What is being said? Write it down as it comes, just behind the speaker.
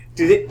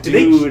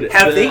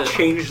Have they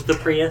changed the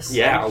Prius?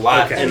 Yeah, a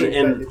lot. Okay.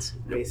 And it's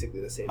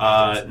basically the same.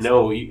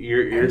 no,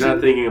 you're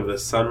not thinking of the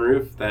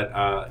sunroof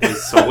that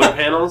is solar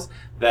panels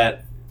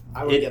that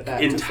I would get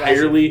that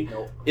entirely.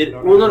 But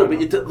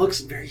it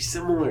looks very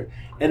similar,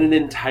 and it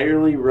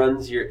entirely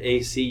runs your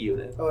AC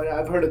unit. Oh,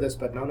 I've heard of this,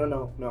 but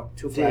no,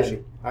 too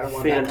flashy. I don't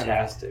want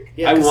fantastic.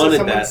 that. Yeah, I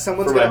wanted that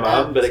for my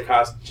mom, but it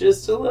cost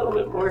just a little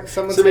bit more.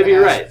 So maybe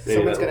you're right.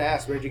 Someone's going to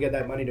ask, where'd you get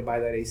that money to buy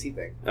that AC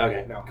thing?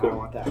 Okay, no, cool. I don't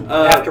want that.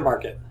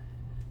 Aftermarket.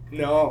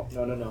 No.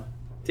 Damn.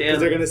 Because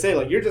they're going to say,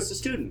 like, you're just a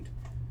student.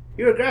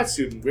 You're a grad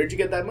student. Where'd you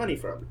get that money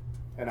from?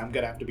 And I'm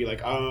going to have to be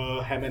like,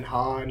 hem and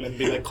hawing, and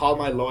be like, call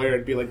my lawyer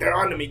and be like, they're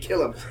on to me,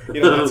 kill him.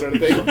 You know, that sort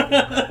of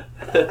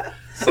thing.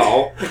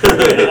 Saul.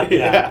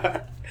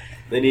 Yeah.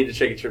 They need to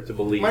take a trip to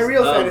Belize. My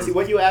real fantasy,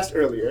 what you asked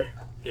earlier,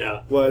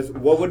 yeah, was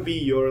what would be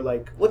your,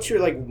 what's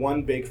your,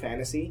 one big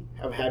fantasy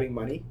of having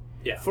money?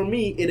 Yeah. For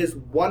me, it is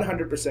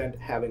 100%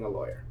 having a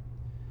lawyer.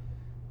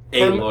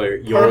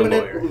 Your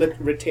permanent lawyer.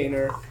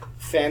 Retainer,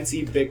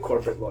 fancy, big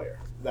corporate lawyer.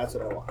 That's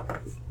what I want.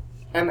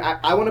 And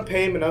I want to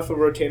pay him enough of a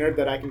retainer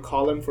that I can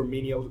call him for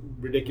menial,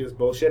 ridiculous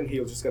bullshit, and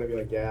he'll just going to be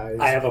like, yeah.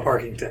 I have a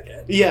parking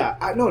ticket. Yeah.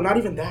 No, not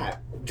even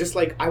that. Just,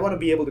 I want to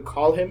be able to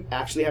call him,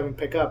 actually have him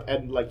pick up,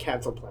 and,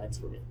 cancel plans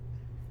for me.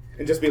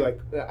 And just be like,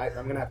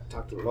 I'm going to have to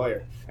talk to a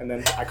lawyer. And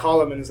then I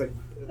call him, and it's like,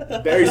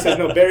 Barry says,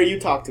 no, Barry, you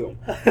talk to him.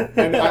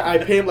 And I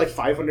pay him,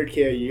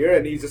 $500K a year,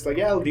 and he's just like,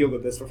 yeah, I'll deal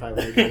with this for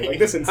 $500K.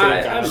 This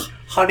insane guy.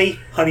 Honey,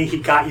 he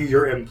got you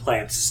your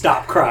implants.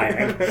 Stop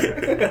crying.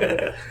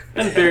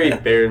 I'm Barry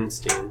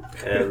Berenstein,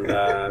 and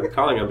I'm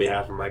calling on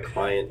behalf of my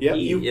client. Yep,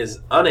 he is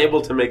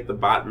unable to make the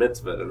bat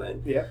mitzvah tonight.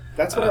 Yeah,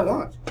 that's what I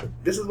want.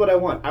 This is what I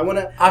want. I want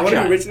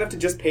to be rich enough to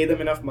just pay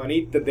them enough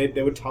money that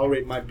they would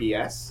tolerate my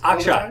BS all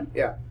the time.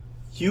 Yeah.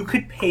 You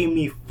could pay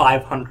me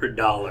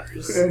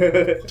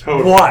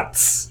 $500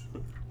 once.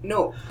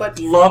 No, but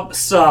lump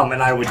sum,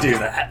 and I would do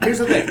that. Here's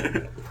the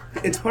thing: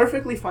 it's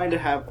perfectly fine to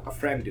have a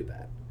friend do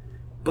that,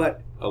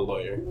 but a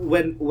lawyer.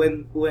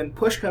 When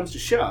push comes to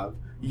shove,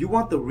 you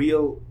want the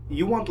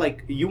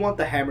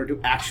hammer to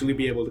actually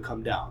be able to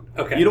come down.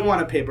 Okay. You don't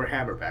want a paper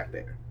hammer back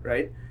there,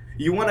 right?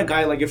 You want a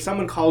guy if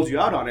someone calls you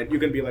out on it, you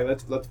can be like,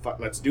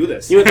 let's do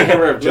this. You want the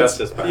hammer of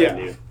justice behind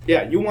you.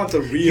 Yeah, you want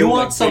the real. You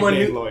want someone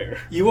lawyer.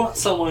 You want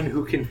someone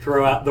who can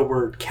throw out the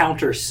word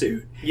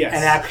countersuit and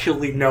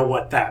actually know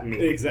what that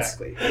means.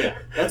 Exactly. Yeah,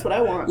 that's what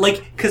I want.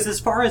 Because as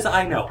far as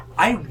I know,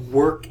 I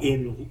work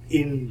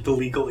in the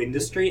legal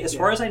industry. As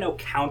far as I know,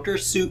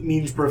 countersuit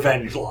means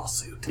revenge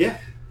lawsuit. Yeah.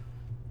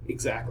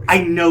 Exactly.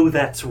 I know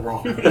that's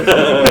wrong. All right.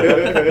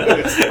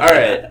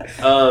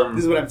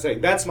 This is what I'm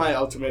saying. That's my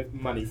ultimate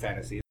money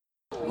fantasy.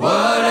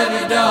 What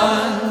have you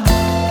done?